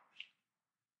world.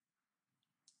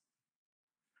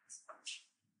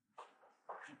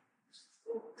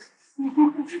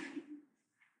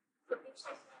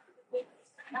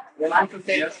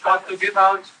 He has come to give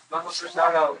out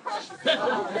Mahaprasada.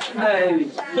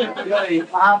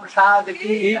 Mahaprasad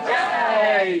ki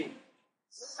jai.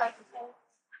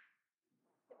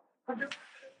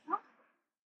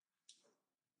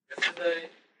 Yesterday,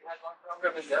 we had one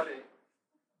program in Delhi.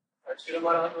 And Srila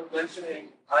Maharaj was mentioning,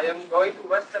 I am going to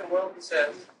Western world, he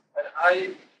says, and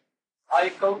I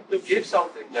come to give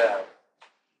something there.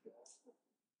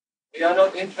 We are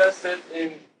not interested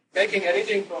in taking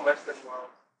anything from Western world,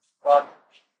 but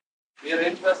we are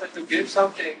interested to give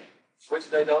something which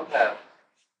they don't have.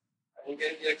 And he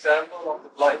gave the example of the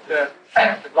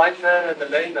blind man and the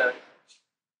layman.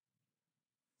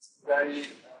 It's a very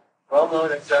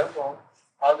well-known example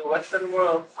how the Western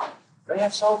world, they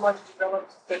have so much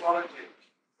developed technology,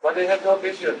 but they have no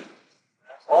vision.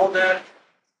 All their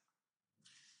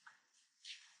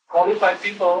qualified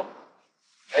people,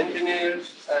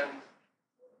 engineers and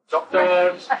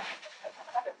doctors,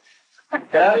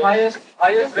 their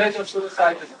highest rate of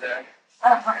suicide is there.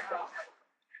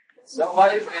 So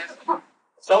why is this?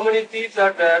 So many thieves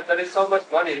are there is so much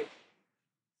money.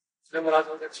 Sri Maharaj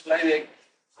was explaining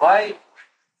why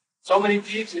so many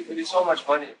thieves if there is so much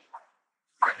money.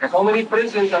 So many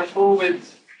prisons are full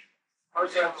with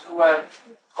persons who have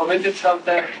committed some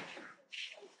theft.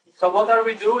 So what are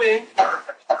we doing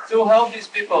to help these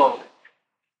people?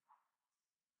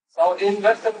 So in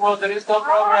Western world there is no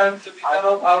program to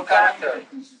develop our character.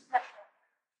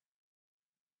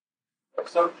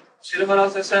 So Srila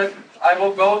Maharaj has said, I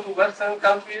will go to Western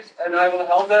countries and I will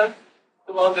help them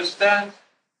to understand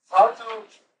how to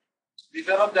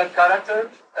develop their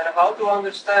character and how to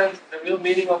understand the real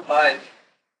meaning of life,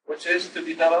 which is to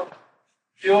develop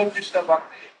pure Krishna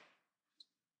Bhakti.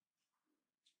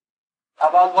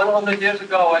 About 100 years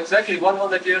ago, exactly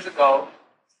 100 years ago,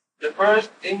 the first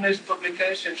English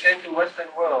publication came to Western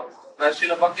world by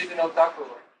Srila Bhaktivinoda Thakur.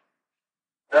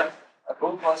 That a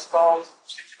book was called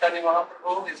Sri Chaitanya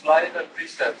Mahaprabhu, His Life and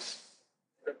Precepts.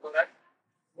 Is that correct?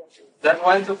 That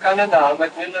went to Canada,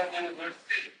 Macmillan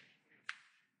University.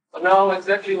 So now,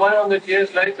 exactly 100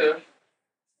 years later,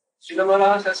 Srila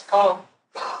Maharaj has come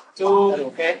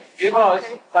to give us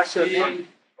the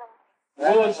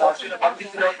words of Srila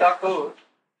Bhaktivinoda Thakur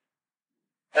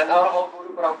and our whole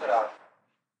Guru Parampara.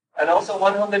 And also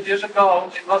 100 years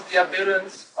ago, it was the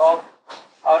appearance of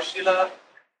our Srila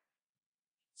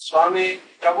Swami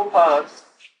Prabhupada,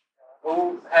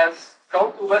 who has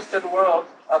come to Western world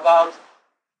about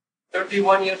 30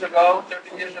 years ago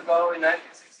in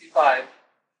 1965.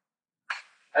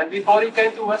 And before he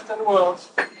came to Western world,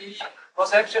 he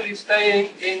was actually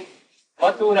staying in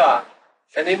Mathura.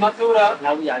 And in Mathura,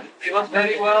 he was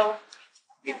very well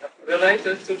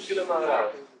related to Srila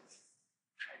Maharaj.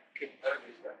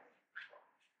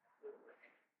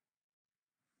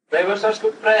 They were such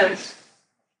good friends.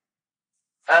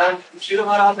 And Srila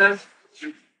Maharaj has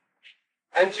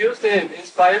enthused him,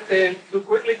 inspired him to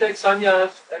quickly take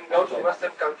sannyas and go to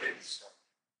Western countries.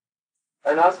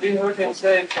 And as we heard him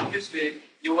say previously,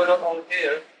 you were not all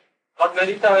here, but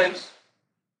many times,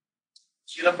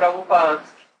 Srila Prabhupada,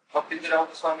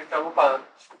 Bhaktivedanta Swami Prabhupada,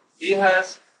 he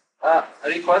has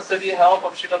requested the help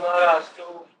of Srila Maharaj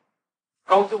to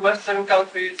come to Western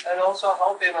countries and also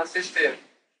help him, assist him.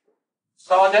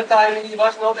 So at that time he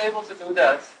was not able to do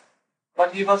that,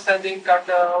 but he was sending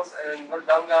kartals and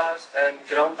murdangas and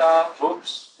granta,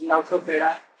 books,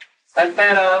 and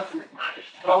pera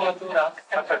from Mathura.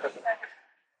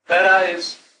 Pera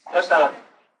is prasad.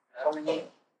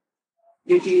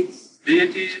 Deities,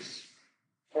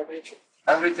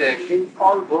 everything. In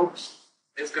all books,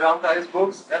 His granta, his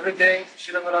books, everything.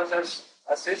 Srila Maharaj has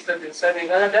assisted in sending.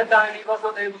 And at that time he was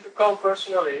not able to come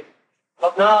personally.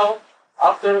 But now,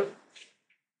 after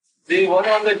the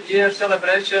 100-year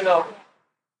celebration of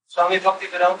Swami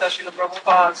Bhaktivedanta Srila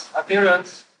Prabhupada's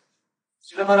appearance,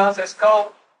 Srila Maharaj has come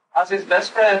as his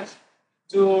best friend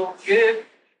to give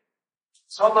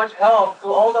so much help to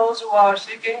all those who are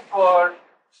seeking for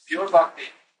pure bhakti.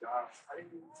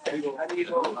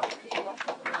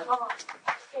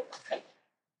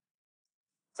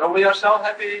 So we are so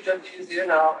happy that he is here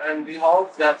now, and we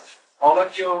hope that all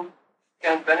of you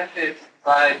can benefit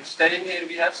by staying here.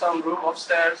 We have some room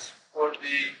upstairs for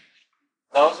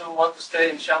those who want to stay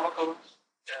in Shamakund.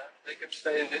 Yeah, they can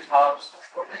stay in this house.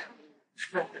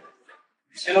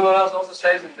 Srila Maharaj also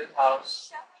stays in this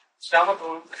house.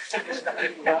 Shamakund.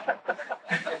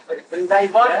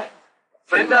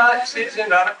 Vrinda stays in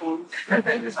Radhakund.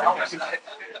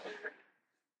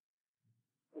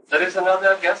 There is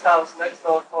another guest house next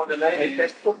door for the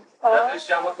ladies. That is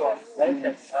Shamakon.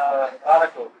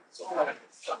 Radhakund.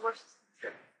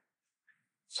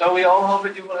 So we all hope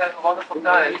that you will have a wonderful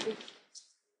time.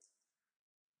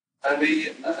 And we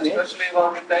especially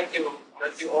want to thank you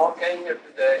that you all came here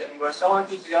today and were so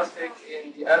enthusiastic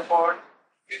in the airport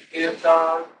with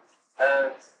kirtan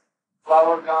and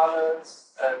flower gardens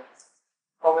and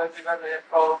from everywhere they have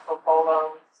come from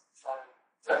Poland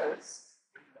and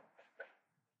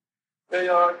New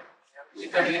York,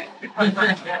 Italy.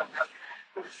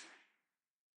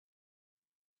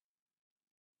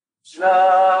 Shri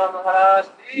Maharaj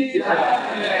Ki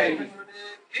Jai.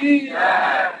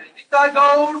 Nitai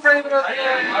Gaur Prema.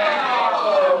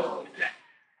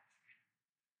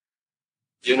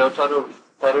 You know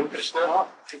Tarun Krishna?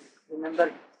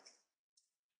 Remember,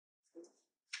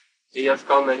 He has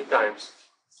come many times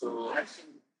to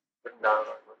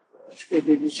Vrindavan. it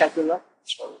will be secular.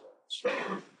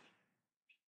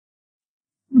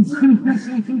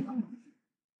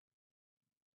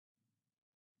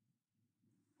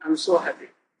 I'm so happy.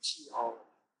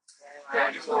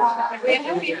 We're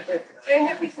happy. We're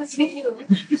happy to see you.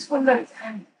 It's wonderful.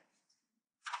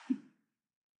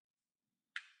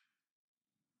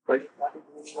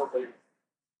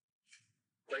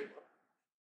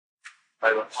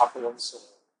 I will happen also.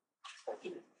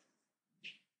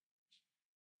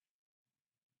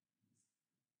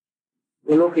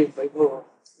 Golok is Vaibhav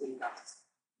Vrindavan.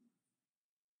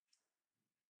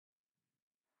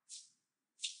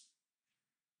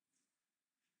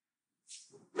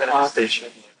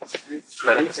 Manifestation.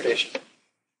 Manifestation.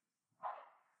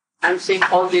 I'm seeing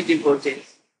all the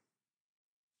devotees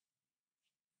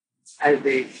as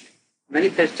the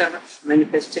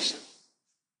manifestation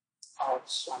of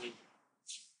Swami.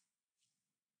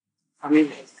 Swami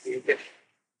has created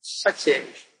such a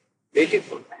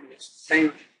beautiful and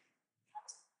strange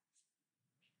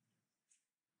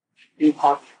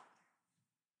important.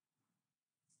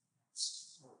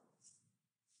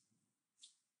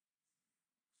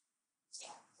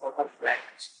 Over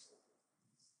flags.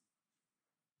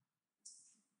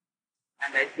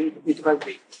 And I think it was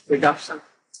the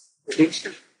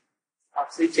prediction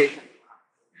of Sri Chaitanya.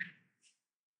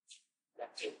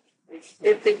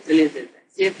 Every village,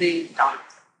 every town,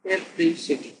 every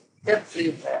city,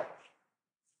 everywhere.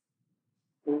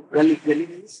 Gully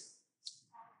means?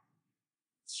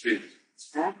 Street.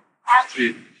 Huh?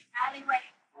 Street. Alleyway.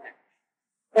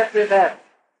 Everywhere,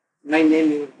 my name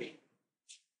will be.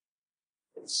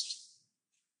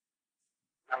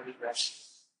 Now reverse.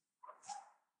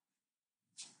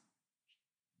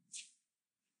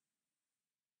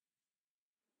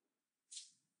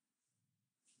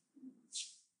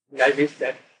 I wish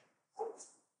that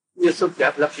you should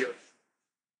develop your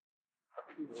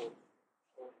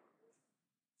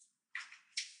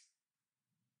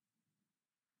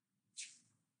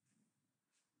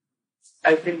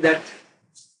I think that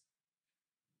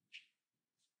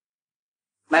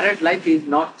married life is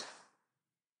not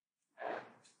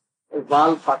a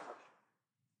wallpaper.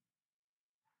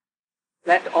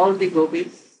 Let all the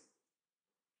gopis,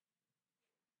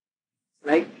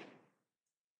 like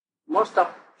most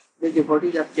of the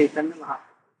devotees of Chaitanya Mahaprabhu,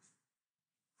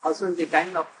 also in the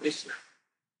time of Krishna,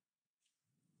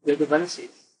 Yaduvamsis,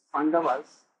 Pandavas,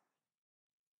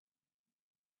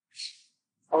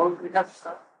 all we have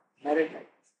married life.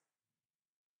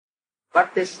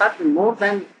 But they sought more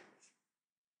than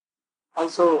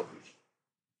also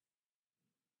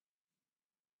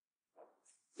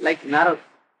like Narad.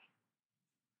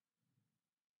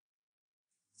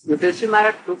 Yudhishthira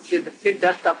Maharaj took the feet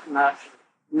dust of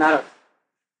Narad.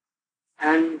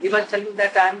 And he was telling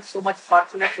that I am so much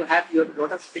fortunate to have your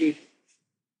lotus feet.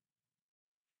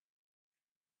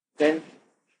 Then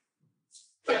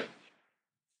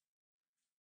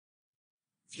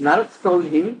Narad told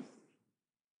him,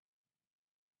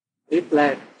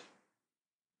 replied,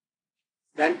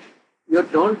 that you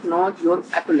don't know your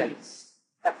opulence.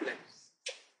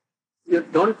 You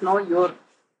don't know your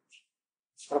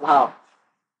prabhav.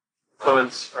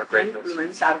 Influence or greatness.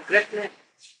 Influence or greatness.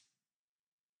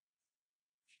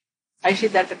 I see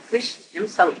that Krishna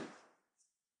himself,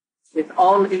 with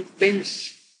all his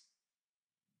pins,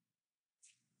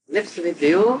 lives with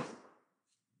you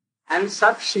and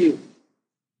serves you.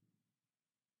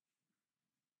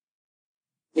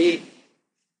 He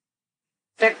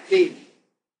takes the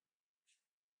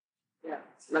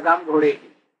Lagam Ghode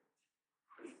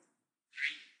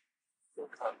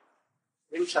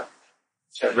himself.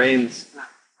 It rains.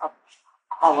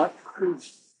 Our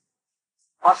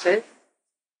horses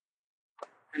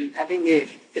and having a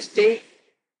stake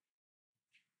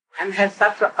and has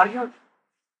served Arjuna.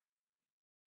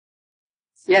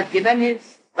 He has given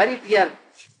his very dear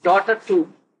daughter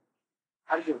to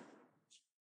Arjuna.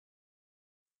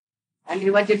 And he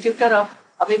was the tutor of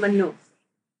Abhimanyu,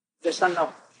 the son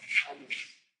of Arjuna.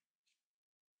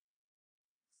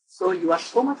 So you are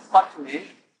so much fortunate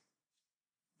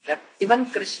that even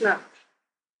Krishna,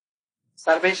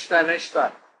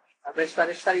 Sarveshwareshwar,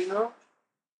 you know,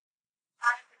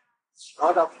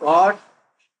 God of God,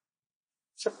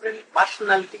 supreme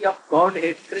personality of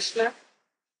Godhead, Krishna,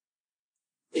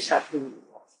 is serving you.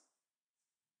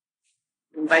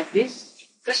 And by this,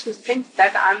 Krishna thinks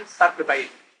that I am served by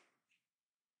it.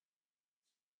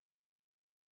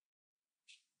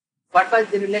 What was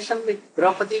the relation with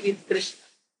Draupadi with Krishna?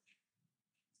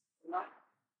 You know,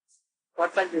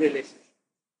 what was the relation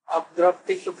of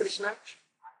Draupadi to Krishna?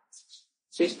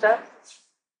 Sister?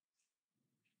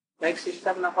 Like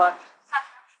sister, no what?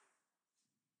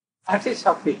 That is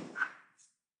Sakhi.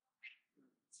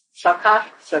 Sakha,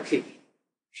 Sakhi.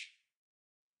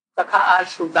 Sakha are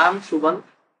Sudam, Suban,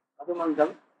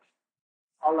 Madhumandal,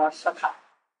 all are Sakha.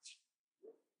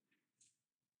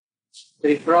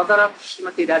 The brother of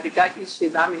Srimati Radhika is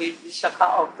Sridham, he is the Sakha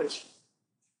of Krishna.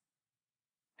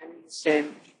 And the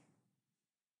same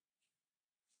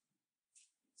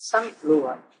some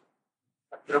lower,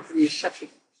 but Draupadi is Sakhi.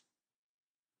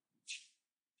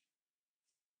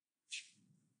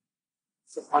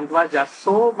 So Pandavas are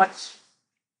so much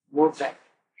more than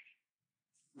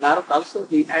Narad also,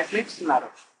 he admits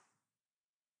Narad.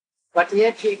 But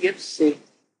yet he gives a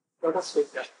lot of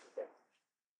sweetness to them.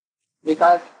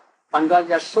 Because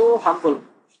Pandavas are so humble.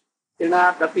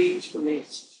 Trinadapi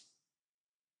Sunesh.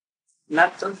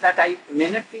 Not so that I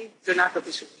may not be Trinadapi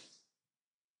Sunesh.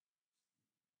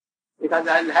 Because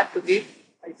I will have to give,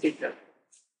 I think that.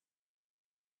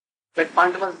 But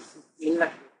Pandavas will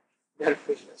not be their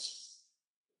sweetness.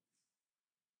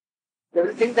 They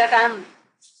will think that I am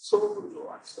so low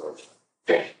and so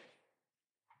low.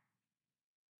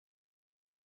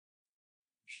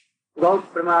 Gaur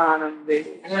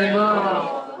Pramanande.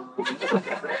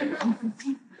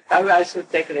 Now I should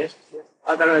take rest.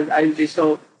 Otherwise I will be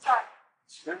so.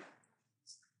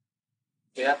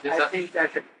 Yeah, I think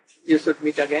that you should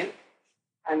meet again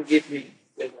and give me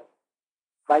pleasure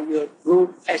by your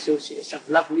good association,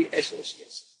 lovely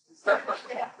association.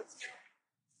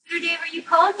 Gurudev, are you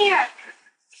cold here?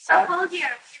 It's so cold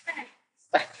here, isn't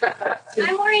it?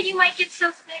 I'm worried you might get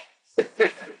so sick.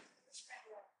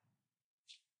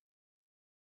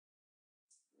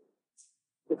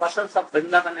 The persons of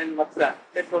Vrindavan and Mathura,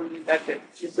 they told me that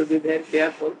you should be very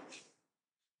careful.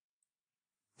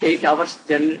 8 hours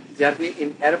journey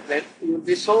in airplane, you will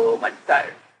be so much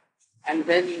tired. And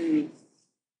when you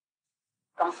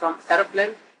come from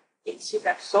airplane, you see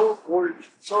that so cold,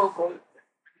 so cold.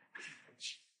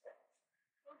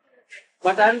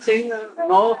 But I am saying,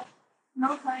 no.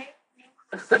 No fire.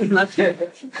 Not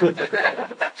yet.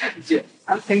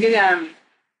 I'm thinking I am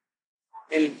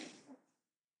in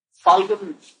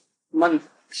Falgun month,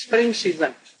 spring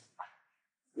season,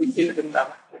 in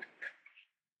Vrindavan.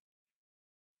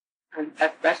 And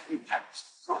at best we have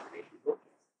so many people.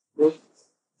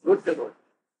 Good to go.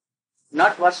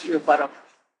 Not worshipper of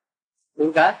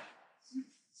Durga.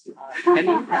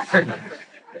 Any?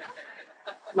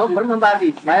 No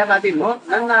Brahmavadi, Mayavadi, no,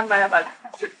 none are Mayavadi.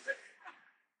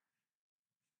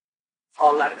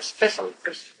 All are special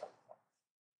Krishna.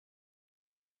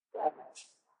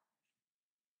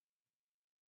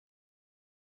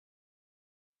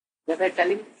 They were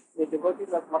telling the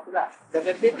devotees of Mathura, they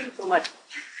were weeping so much.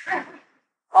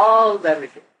 All the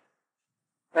weeping.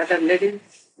 Whether ladies,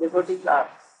 devotees are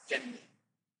genuine.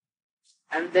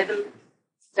 And they were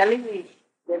telling me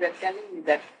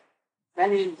that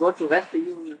when you go to West,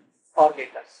 you will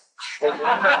forget us. I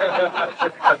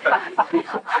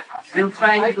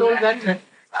told them,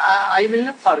 I will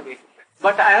not forget.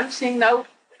 But I am saying now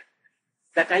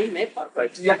that I may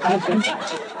forget.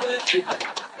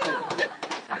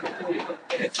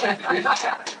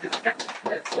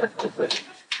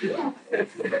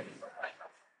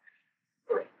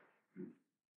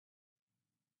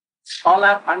 All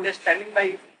are understanding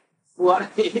by who are